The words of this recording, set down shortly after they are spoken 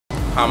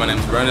Hi, my name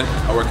is Brennan.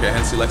 I work at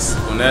Hennessy Lexus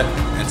Gwinnett,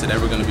 and today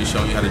we're going to be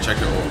showing you how to check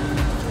your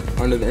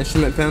oil. Under the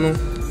instrument panel,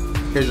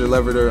 here's your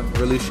lever to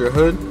release your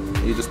hood,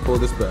 and you just pull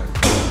this back.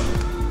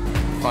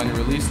 Find your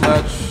release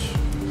latch,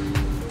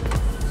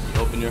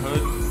 you open your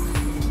hood,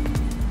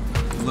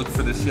 you look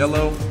for this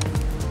yellow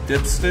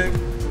dipstick,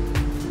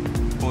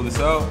 pull this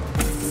out,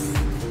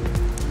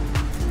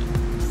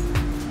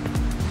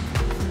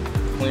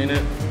 clean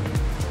it,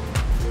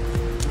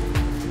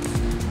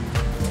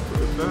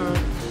 put it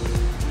back.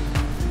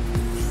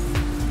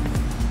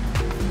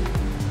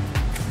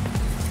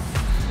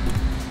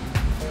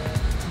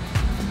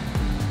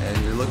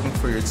 And you're looking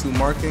for your two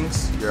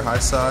markings, your high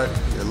side,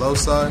 your low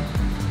side.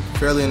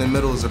 Fairly in the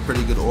middle is a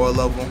pretty good oil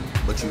level,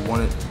 but you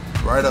want it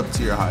right up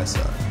to your high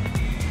side.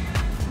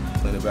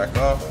 Clean it back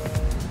off.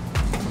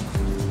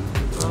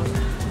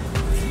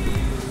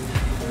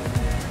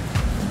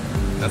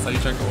 That's how you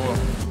check the oil.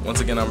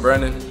 Once again, I'm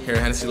Brandon, here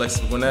at Hennessy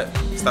Lexus Gwinnett.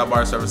 Stop by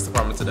our service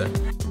department today.